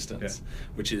least resistance,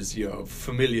 which is your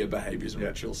familiar behaviors and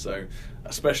rituals. So,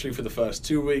 especially for the first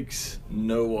 2 weeks,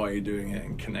 know why you're doing it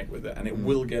and connect with it, and it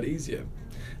will get easier.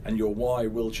 And your why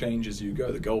will change as you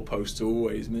go. The goalposts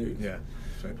always move. Yeah,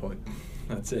 fair point.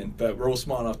 That's it. But we're all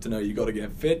smart enough to know you got to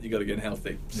get fit, you got to get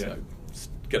healthy. So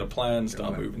get a plan,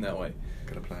 start moving that way.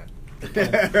 Get a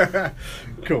plan.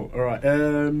 Cool. All right.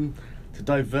 To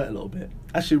divert a little bit.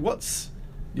 Actually, what's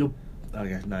your... Oh,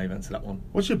 yeah, no, you've answered that one.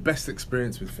 What's your best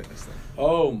experience with fitness, then?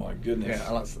 Oh, my goodness. Yeah,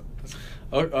 I like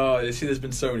that. You see, there's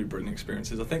been so many brilliant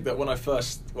experiences. I think that when I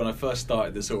first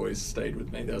started, this always stayed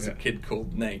with me. There was a kid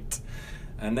called Nate,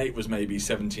 and Nate was maybe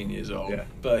 17 years old,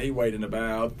 but he weighed in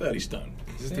about 30 stone.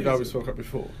 Is this the guy we spoke about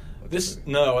before?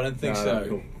 No, I don't think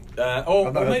so.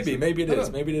 Cool. Maybe it is.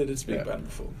 Maybe they did speak about him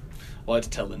before. I like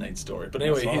to tell the Nate story. But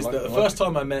anyway, the first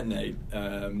time I met Nate,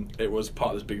 it was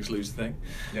part of this Biggest Loser thing.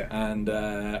 Yeah. And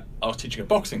I was teaching a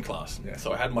boxing class. Yeah.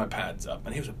 So I had my pads up,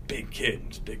 and he was a big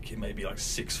kid. Maybe like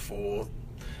 6'4",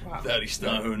 30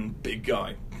 stone, big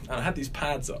guy. And I had these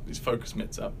pads up, these focus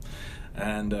mitts up.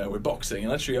 And we're boxing,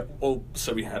 and actually,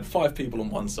 so we had 5 people on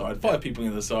one side, 5 people on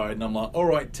the other side, and I'm like, all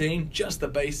right, team, just the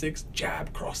basics,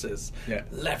 jab, crosses,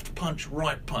 left punch,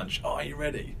 right punch, are you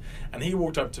ready? And he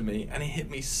walked up to me, and he hit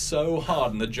me so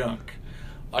hard in the junk,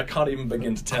 I can't even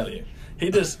begin to tell you. He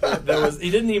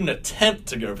didn't even attempt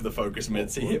to go for the focus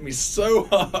mitts. He hit me so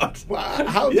hard. Wow,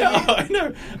 how did I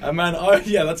know. And man,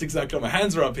 that's exactly, my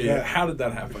hands are up here. Yeah. How did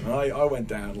that happen? I went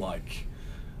down like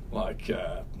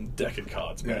deck of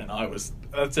cards, man.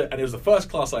 That's it. And it was the first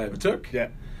class I ever took. Yeah.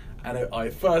 And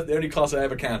the only class I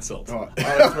ever cancelled. Oh.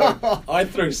 I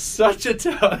threw such a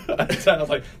turn. I was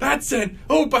like, that's it.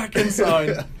 Oh, back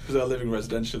inside. Because I was living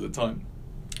residential at the time.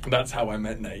 And that's how I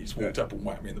met Nate. He just walked up and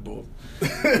whacked me in the ball.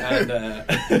 And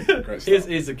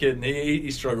he's a kid, and he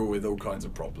struggled with all kinds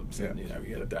of problems. Yeah. And,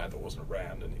 he had a dad that wasn't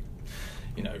around, and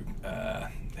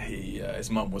his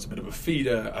mum was a bit of a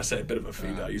feeder. I say a bit of a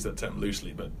feeder. I use that term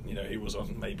loosely, but he was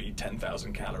on maybe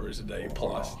 10,000 calories a day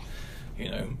plus.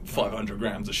 500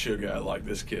 grams of sugar. Like,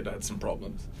 this kid had some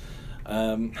problems.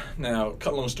 Now,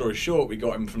 cut a long story short, we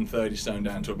got him from 30 stone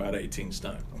down to about 18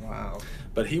 stone. Wow.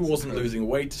 But he wasn't losing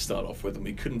weight to start off with, and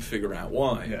we couldn't figure out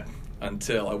why. Yeah.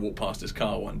 until I walked past his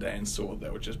car one day and saw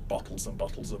there were just bottles and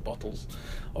bottles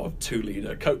of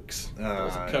 2-litre Cokes.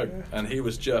 Coke. Yeah. And he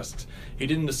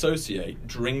didn't associate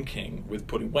drinking with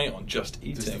putting weight on, just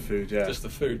eating. Just the food, yeah. Just the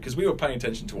food. Because we were paying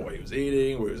attention to what he was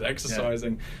eating, what he was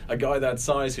exercising. Yeah. A guy that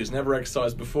size who's never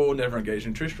exercised before, never engaged in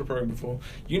a nutritional program before,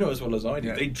 you know as well as I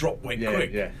do, they drop weight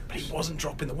quick. Yeah. But he wasn't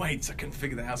dropping the weight, so I couldn't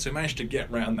figure that out. So we managed to get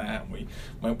around that, and we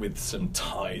went with some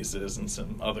Tizers and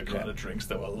some other kind of drinks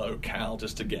that were low cal,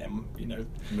 just to get him,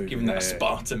 give him that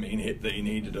Spartamine hit that he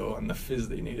needed, and the fizz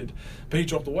that he needed. But he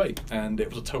dropped the weight, and it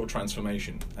was a total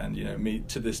transformation. And me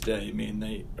to this day, me and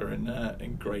Nate are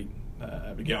in great.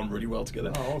 We get on really well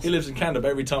together. Oh, awesome. He lives in Canada, but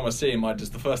every time I see him,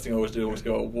 the first thing I always do is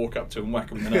go walk up to him and whack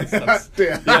him in the nuts.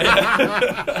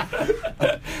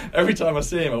 Every time I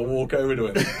see him, I walk over to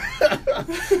him.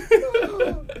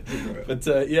 But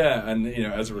and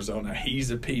as a result, now he's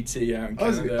a PT out in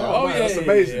Canada. That's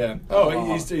amazing.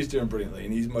 Yeah. He's doing brilliantly,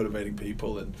 and he's motivating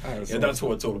people, and that's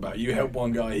what it's all about. You help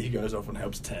one guy, he goes off and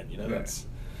helps 10. That's.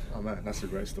 Oh man, that's a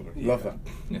great story. Love that.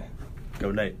 Yeah. Go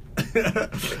Nate.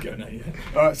 Go Nate,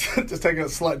 yeah. All right, so just taking a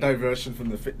slight diversion from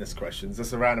the fitness questions.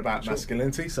 That's around about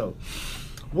masculinity. So,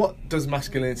 what does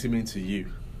masculinity mean to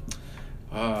you?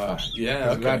 We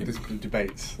had this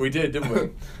debates. We did, didn't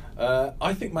we?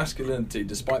 I think masculinity,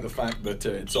 despite the fact that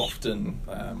it's often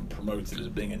promoted as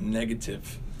being a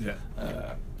negative,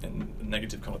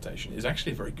 negative connotation, is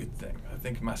actually a very good thing. I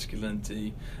think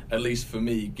masculinity, at least for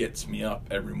me, gets me up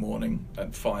every morning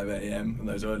at 5 a.m. in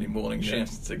those early morning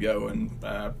shifts to go and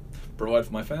provide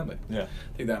for my family. Yeah.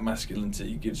 I think that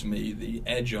masculinity gives me the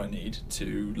edge I need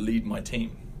to lead my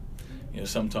team.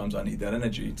 Sometimes I need that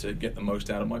energy to get the most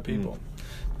out of my people.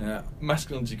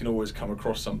 Masculinity can always come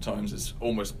across sometimes as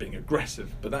almost being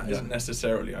aggressive, but that isn't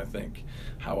necessarily, I think,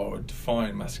 how I would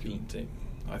define masculinity.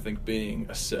 I think being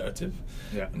assertive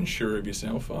and sure of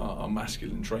yourself are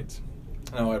masculine traits.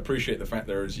 Now, I appreciate the fact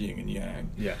there is yin and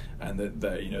yang, and that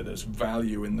there's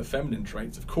value in the feminine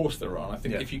traits. Of course there are. And I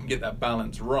think if you can get that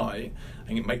balance right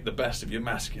and you make the best of your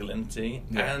masculinity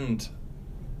and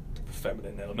the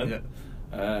feminine element,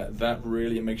 that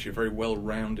really makes you a very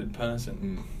well-rounded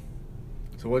person.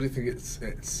 So why do you think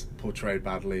it's portrayed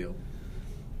badly? Or?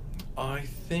 I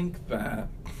think that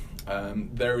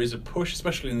there is a push,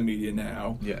 especially in the media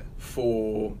now,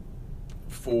 for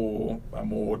a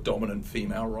more dominant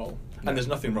female role. And there's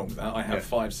nothing wrong with that. I have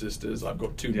 5 sisters. I've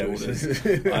got 2 daughters.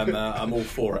 I'm all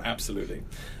for it, absolutely.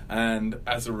 And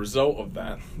as a result of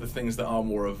that, the things that are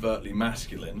more overtly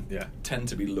masculine tend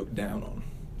to be looked down on.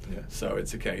 Yeah. So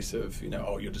it's a case of,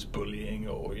 you're just bullying,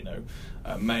 or,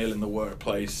 a male in the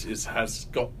workplace has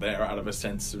got there out of a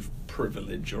sense of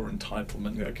privilege or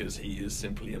entitlement because he is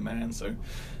simply a man. So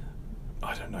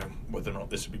I don't know whether or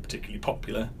not this would be particularly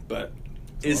popular, but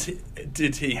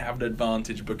did he have an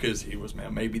advantage because he was male?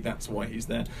 Maybe that's why he's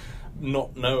there,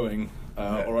 not knowing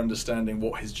or understanding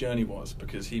what his journey was,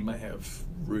 because he may have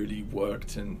really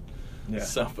worked and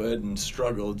suffered and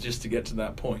struggled just to get to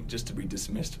that point, just to be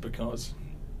dismissed because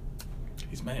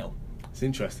he's male. It's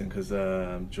interesting because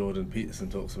Jordan Peterson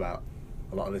talks about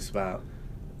a lot of this, about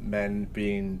men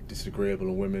being disagreeable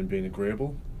and women being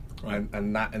agreeable,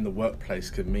 and that in the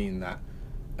workplace could mean that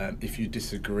if you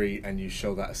disagree and you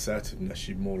show that assertiveness,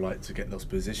 you're more likely to get those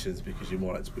positions because you're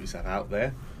more likely to put yourself out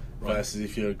there. Versus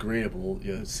if you're agreeable,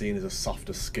 you're seen as a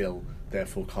softer skill,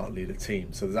 therefore can't lead a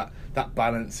team. So that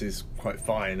balance is quite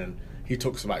fine, and he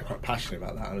talks about it quite passionately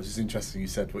about that. And it was just interesting you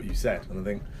said what you said, and I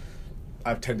think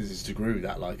I've tendencies to agree with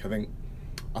that. Like I think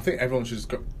everyone should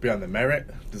just be on their merit.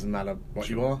 Doesn't matter what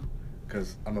you are,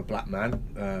 because I'm a black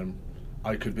man.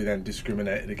 I could be then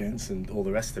discriminated against and all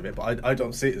the rest of it. But I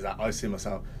don't see it as that. I see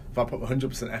myself, if I put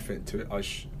 100% effort into it,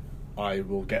 I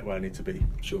will get where I need to be,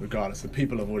 regardless. And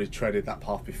people have already treaded that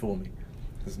path before me.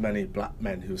 There's many black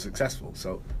men who are successful,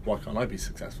 so why can't I be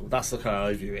successful? That's the kind of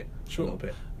I view it a little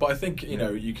bit. But I think,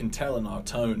 you can tell in our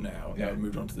tone now,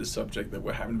 moved on to this subject, that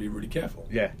we're having to be really careful.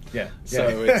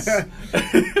 So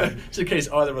it's a case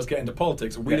either of us get into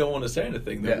politics, or we don't want to say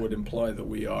anything that would imply that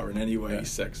we are in any way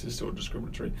sexist or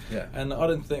discriminatory. And I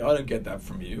don't get that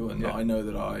from you, and I know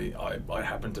that I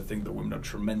happen to think that women are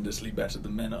tremendously better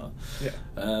than men are.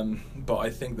 But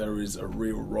I think there is a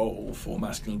real role for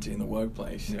masculinity in the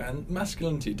workplace, and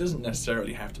masculinity doesn't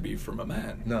necessarily have to be from a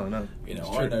man. No.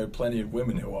 I know plenty of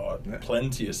women who are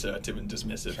plenty assertive and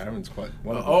dismissive. Sharon's quite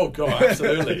one. Oh god,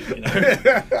 absolutely.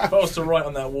 If I was to write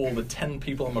on that wall the 10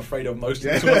 people I'm afraid of most in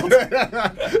this world,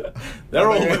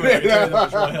 they're all women.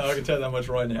 I can tell you that much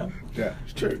right now. Yeah,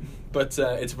 it's true. But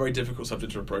it's a very difficult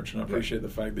subject to approach, and I appreciate the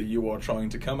fact that you are trying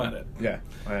to come at it. Yeah,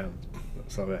 I am.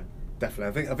 So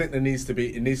definitely. I think it needs to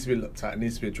be looked at. It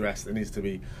needs to be addressed. There needs to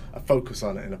be a focus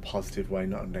on it in a positive way,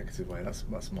 not a negative way.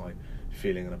 That's my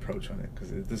feeling and approach on it.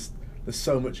 Because there's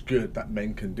so much good that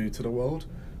men can do to the world,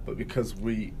 but because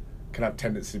we can have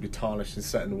tendency to be tarnished in a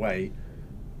certain way,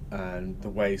 and the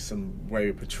way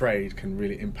we're portrayed can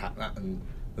really impact that. And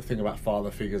the thing about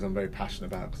father figures, I'm very passionate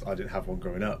about because I didn't have one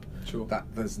growing up. Sure. That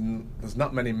there's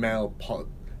not many male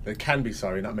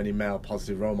not many male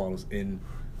positive role models in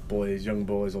young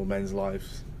boys or men's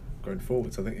lives going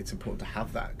forward. So I think it's important to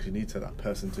have that, because you need that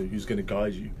person who's going to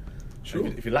guide you. Sure.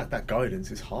 If you lack that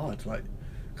guidance, it's hard.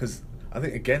 Because I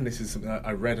think, again, this is something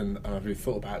I read and I've really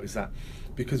thought about, is that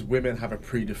because women have a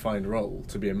predefined role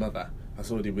to be a mother,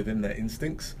 that's already within their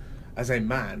instincts. As a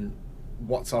man,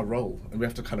 what's our role? And we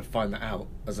have to kind of find that out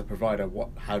as a provider.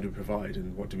 How do we provide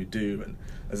and what do we do? And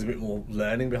there's a bit more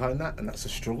learning behind that, and that's a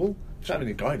struggle. Without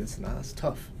any guidance in that, that's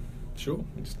tough. Sure.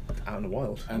 Just out in the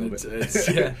wild. And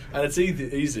it's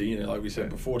easy, like we said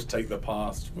before, to take the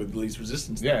path with least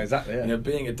resistance. Yeah, exactly. Yeah.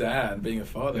 Being a dad, being a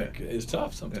father is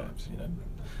tough sometimes. Yeah.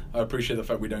 I appreciate the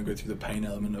fact we don't go through the pain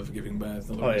element of giving birth.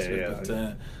 But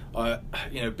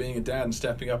being a dad and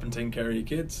stepping up and taking care of your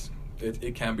kids,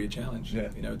 it can be a challenge. Yeah.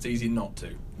 It's easy not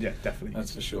to. Yeah, definitely.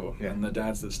 That's for sure. Yeah. And the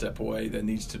dads that step away, there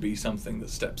needs to be something that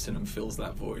steps in and fills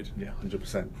that void. Yeah,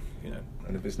 100%.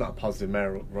 And if it's not a positive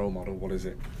male role model, what is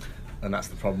it? And that's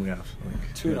the problem we have.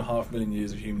 2.5 million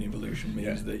years of human evolution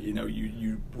means that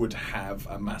you would have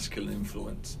a masculine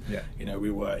influence. Yeah. We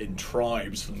were in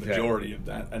tribes for the majority of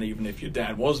that, and even if your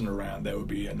dad wasn't around, there would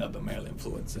be another male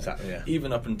influence. Exactly. Yeah.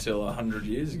 Even up until 100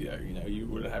 years ago, you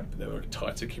would have, there were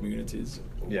tighter communities.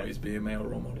 Always be a male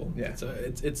role model. Yeah.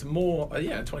 It's more a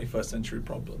 21st century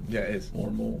problem. Yeah, it is more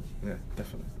and more. Yeah,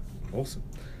 definitely. Awesome.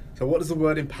 So, what does the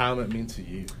word empowerment mean to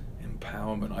you?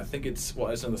 Empowerment. I think it's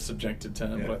another subjective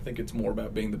term, but I think it's more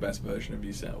about being the best version of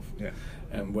yourself. Yeah.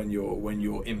 And when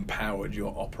you're empowered,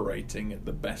 you're operating at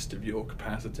the best of your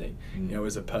capacity.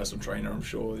 As a personal trainer, I'm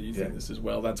sure that you think this as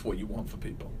well. That's what you want for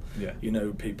people. Yeah.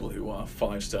 People who are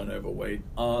 5 stone overweight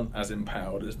aren't as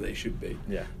empowered as they should be.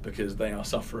 Yeah. Because they are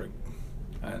suffering.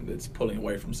 And it's pulling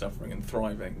away from suffering and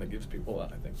thriving that gives people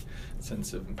that, I think,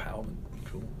 sense of empowerment.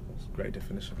 Cool. That's a great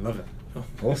definition. Love it.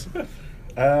 Awesome.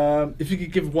 If you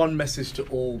could give one message to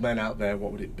all men out there,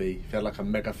 what would it be? If you had like a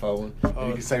megaphone, if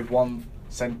you could say one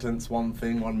sentence, one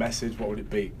thing, one message, what would it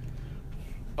be?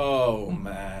 Oh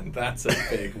man, that's a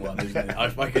big one, isn't it?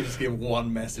 If I could just give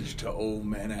one message to all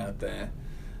men out there,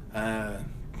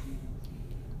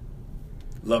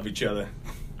 love each other.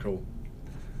 Cool.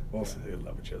 Awesome.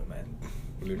 Love each other, man.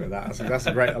 We'll leave it at that. That's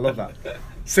great. I love that.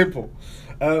 Simple.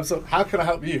 So how can I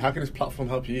help you? How can this platform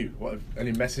help you?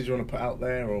 Any message you want to put out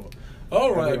there, or?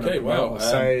 Oh, right, okay,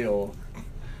 well...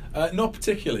 Not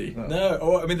particularly,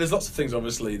 no. There's lots of things,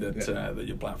 obviously, that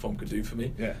your platform could do for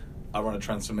me. Yeah. I run a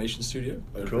transformation studio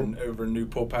over in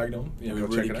Newport Pagnell. We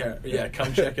really care.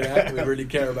 Come check it out. We really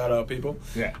care about our people.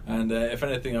 Yeah. And if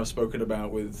anything I've spoken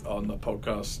about on the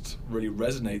podcast really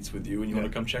resonates with you and you want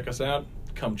to come check us out,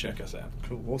 come check us out.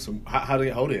 Cool, awesome. How do you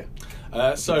get hold of you?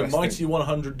 So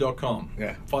mighty100.com.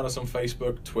 Yeah. Find us on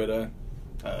Facebook, Twitter,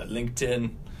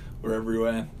 LinkedIn. We're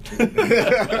everywhere.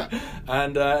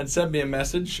 and send me a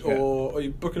message or you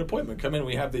book an appointment. Come in.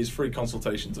 We have these free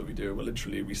consultations that we do where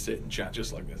literally we sit and chat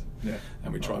just like this. Yeah.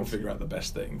 And we try and figure out the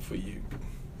best thing for you.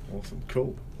 Awesome.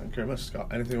 Cool. Thank you very much, Scott.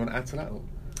 Anything you want to add to that?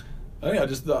 I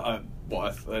just thought,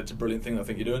 it's a brilliant thing I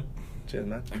think you're doing. Cheers,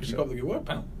 man. And keep up the good work,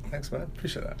 pal. Thanks, man.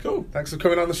 Appreciate that. Cool. Thanks for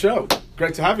coming on the show.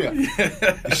 Great to have you.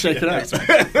 You're shaking out.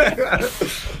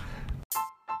 Thanks, man.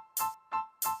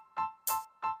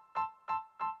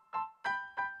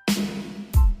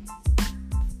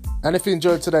 And if you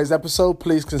enjoyed today's episode,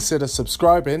 please consider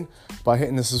subscribing by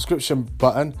hitting the subscription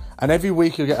button. And every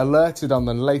week you'll get alerted on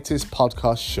the latest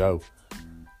podcast show.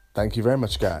 Thank you very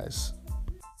much, guys.